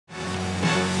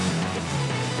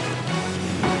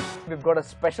we've got a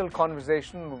special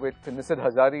conversation with Nisid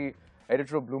Hajari,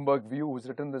 editor of Bloomberg View, who's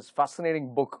written this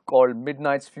fascinating book called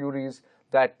Midnight's Furies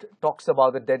that talks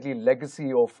about the deadly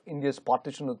legacy of India's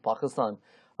partition with Pakistan.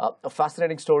 A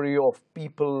fascinating story of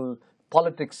people,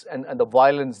 politics, and the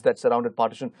violence that surrounded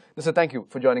partition. Nisid, thank you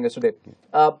for joining us today.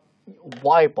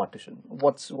 Why partition?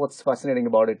 What's fascinating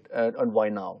about it, and why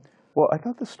now? Well, I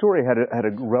thought the story had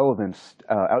a relevance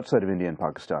outside of India and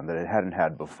Pakistan that it hadn't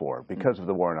had before because of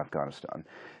the war in Afghanistan.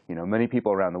 You know, many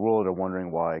people around the world are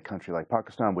wondering why a country like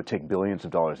Pakistan would take billions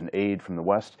of dollars in aid from the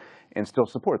West and still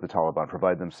support the Taliban,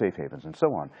 provide them safe havens, and so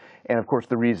on. And of course,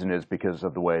 the reason is because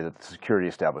of the way that the security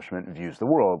establishment views the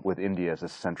world, with India as a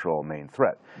central main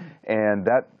threat. And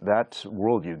that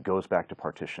worldview goes back to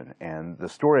partition. And the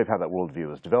story of how that worldview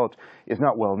was developed is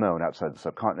not well known outside the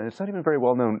subcontinent. It's not even very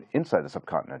well known inside the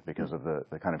subcontinent because of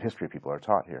the kind of history people are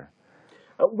taught here.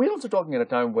 We're also talking at a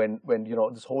time when you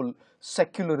know, this whole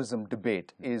secularism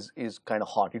debate is kind of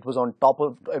hot. It was on top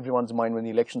of everyone's mind when the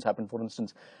elections happened, for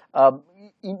instance.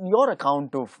 In your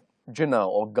account of Jinnah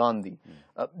or Gandhi,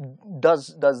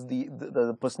 does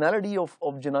the personality of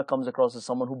Jinnah comes across as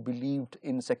someone who believed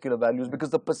in secular values?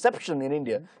 Because the perception in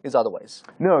India is otherwise.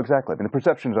 No, exactly. I mean, the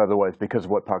perception is otherwise because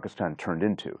of what Pakistan turned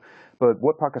into. But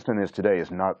what Pakistan is today is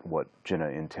not what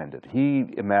Jinnah intended. He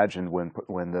imagined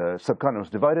when the subcontinent was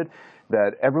divided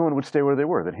that everyone would stay where they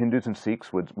were, that Hindus and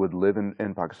Sikhs would live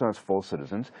in Pakistan as full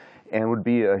citizens and would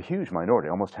be a huge minority,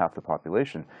 almost half the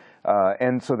population.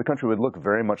 And so the country would look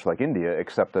very much like India,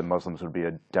 except that Muslims would be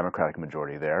a democratic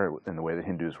majority there in the way that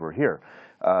Hindus were here.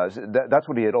 That's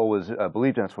what he had always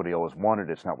believed in, that's what he always wanted.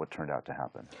 It's not what turned out to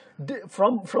happen.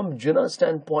 From Jinnah's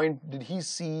standpoint, did he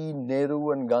see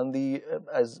Nehru and Gandhi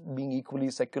as being equally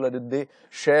secular? Did they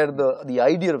share the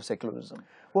idea of secularism?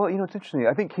 Well, you know, it's interesting.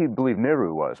 I think he believed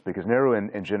Nehru was, because Nehru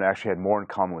and Jinnah actually had more in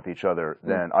common with each other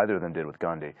than either of them did with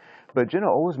Gandhi. But Jinnah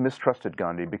always mistrusted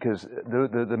Gandhi because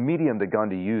the medium that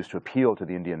Gandhi used to appeal to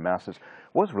the Indian masses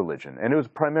was religion. And it was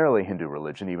primarily Hindu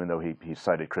religion, even though he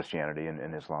cited Christianity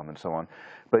and Islam and so on.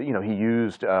 But, you know, he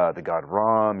used the god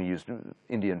Ram, he used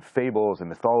Indian fables and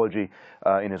mythology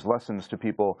in his lessons to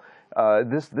people.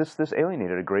 This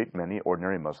alienated a great many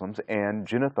ordinary Muslims, and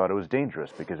Jinnah thought it was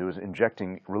dangerous because it was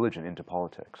injecting religion into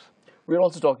politics. We're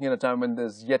also talking at a time when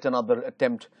there's yet another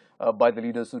attempt by the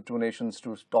leaders of two nations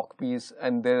to talk peace,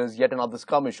 and there is yet another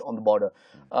skirmish on the border.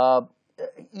 Are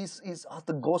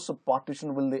the ghosts of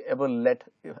partition, will they ever let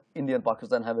India and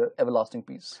Pakistan have an everlasting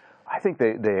peace? I think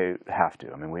they have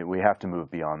to. I mean, we have to move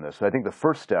beyond this. So I think the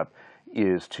first step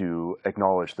is to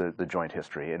acknowledge the joint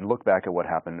history and look back at what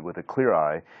happened with a clear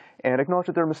eye and acknowledge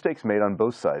that there are mistakes made on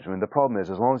both sides. I mean, the problem is,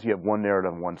 as long as you have one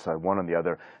narrative on one side, one on the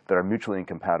other, that are mutually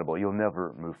incompatible, you'll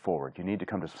never move forward. You need to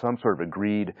come to some sort of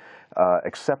agreed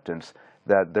acceptance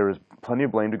that there is plenty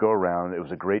of blame to go around. It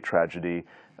was a great tragedy.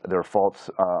 There are faults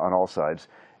on all sides.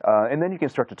 And then you can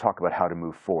start to talk about how to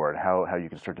move forward, how you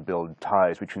can start to build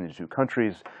ties between the two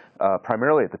countries,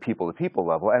 primarily at the people-to-people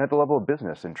level and at the level of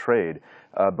business and trade,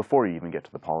 before you even get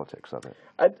to the politics of it.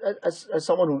 As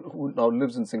someone who now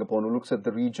lives in Singapore and who looks at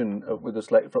the region with a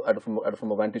slight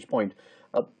from a vantage point,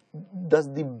 does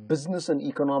the business and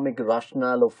economic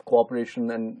rationale of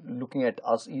cooperation and looking at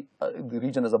us, the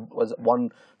region as one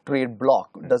trade bloc,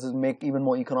 does it make even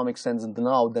more economic sense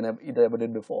now than it ever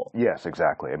did before? Yes,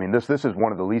 exactly. I mean, this is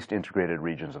one of the least integrated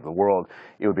regions of the world.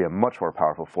 It would be a much more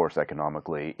powerful force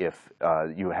economically if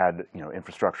you had, you know,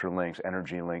 infrastructure links,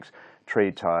 energy links,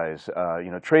 trade ties.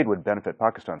 You know, trade would benefit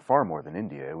Pakistan far more than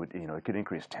India. It would, you know, it could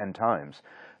increase 10 times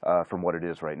from what it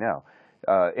is right now.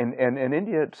 And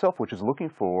India itself, which is looking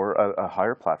for a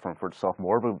higher platform for itself,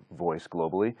 more of a voice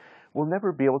globally, will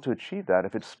never be able to achieve that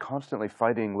if it's constantly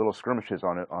fighting little skirmishes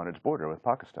on its border with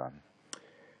Pakistan.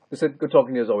 Nisid, good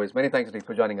talking to you as always. Many thanks indeed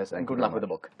for joining us, and good luck with the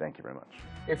book. Thank you very much.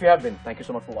 If you have been, thank you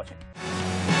so much for watching.